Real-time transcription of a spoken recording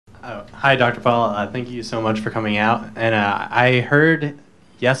Oh, hi, Dr. Paul. Thank you so much for coming out. And I heard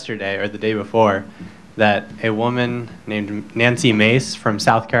yesterday or the day before that a woman named Nancy Mace from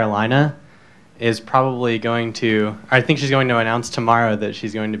South Carolina is probably going to, I think she's going to announce tomorrow that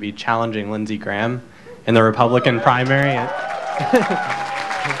she's going to be challenging Lindsey Graham in the Republican primary.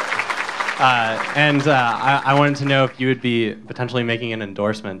 I wanted to know if you would be potentially making an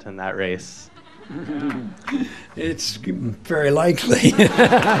endorsement in that race. It's very likely.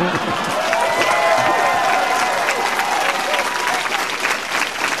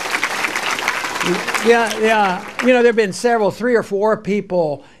 Yeah. You know, there have been three or four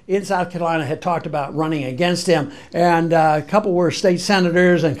people in South Carolina had talked about running against him, and a couple were state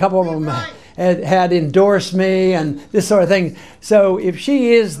senators, and a couple of them had endorsed me and this sort of thing. So if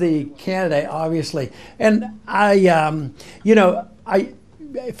she is the candidate, obviously, and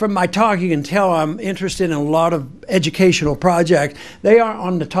from my talk, you can tell I'm interested in a lot of educational projects. They aren't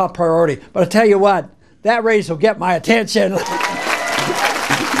on the top priority, but I tell you what, that race will get my attention.